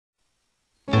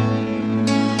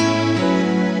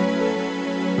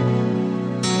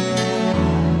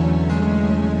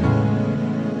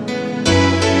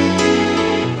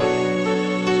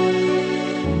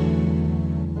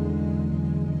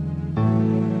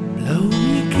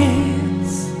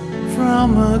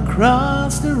from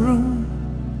across the room.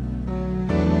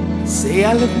 Say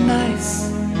I look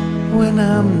nice when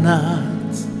I'm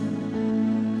not.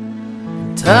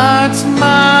 Touch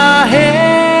my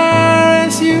hair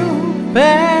as you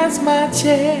pass my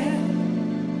chair.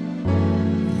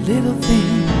 Little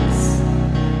things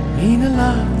mean a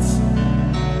lot.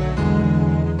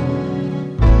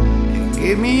 And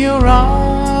give me your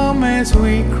arm as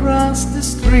we cross the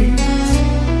street.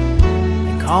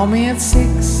 And call me at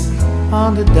 6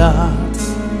 on the dot.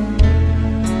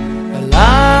 A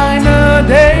line a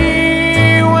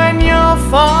day when you're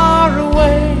far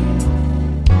away.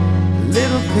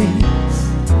 Little things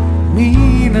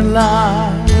mean a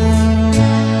lot.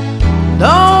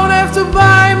 Don't have to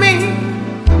buy me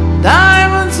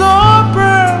diamonds or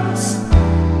pearls,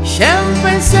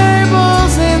 champagne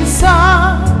sables and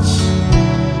such.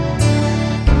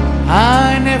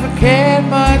 I never cared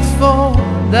much for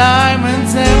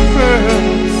diamonds and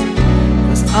pearls,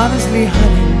 'cause honestly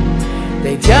honey,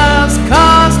 they just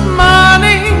cost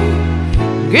money.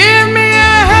 Give me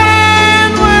a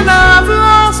hand when I've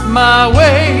lost my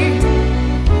way.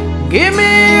 Give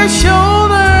me a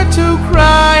shoulder to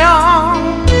cry on.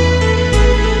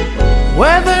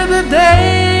 Whether the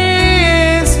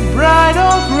day is bright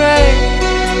or gray,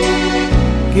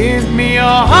 give me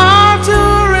your heart to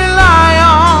rely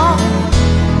on.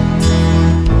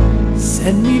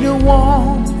 Send me the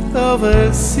warmth of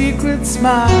a secret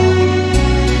smile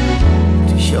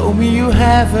to show me you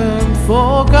haven't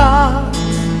forgot.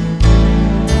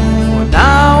 For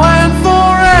now and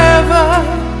forever,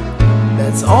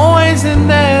 that's always and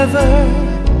never.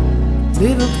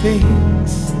 Little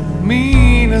things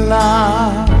mean a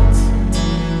lot.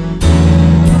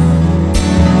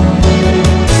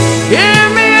 Give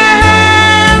me a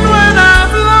hand when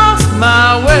I've lost my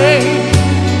way.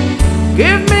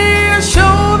 Give me a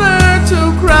shoulder to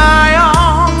cry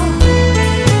on.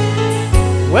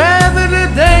 Whether the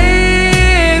day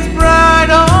is bright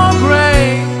or gray,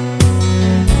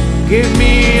 give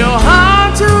me your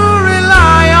heart to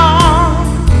rely on.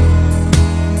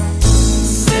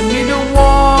 Send me the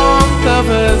warmth of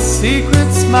a secret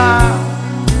smile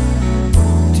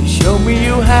to show me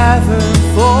you haven't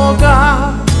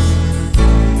forgot.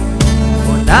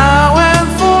 For now and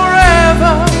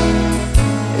forever,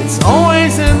 it's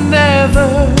always and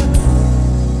never.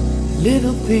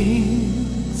 Little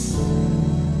things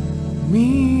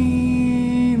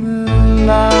mean a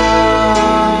lot.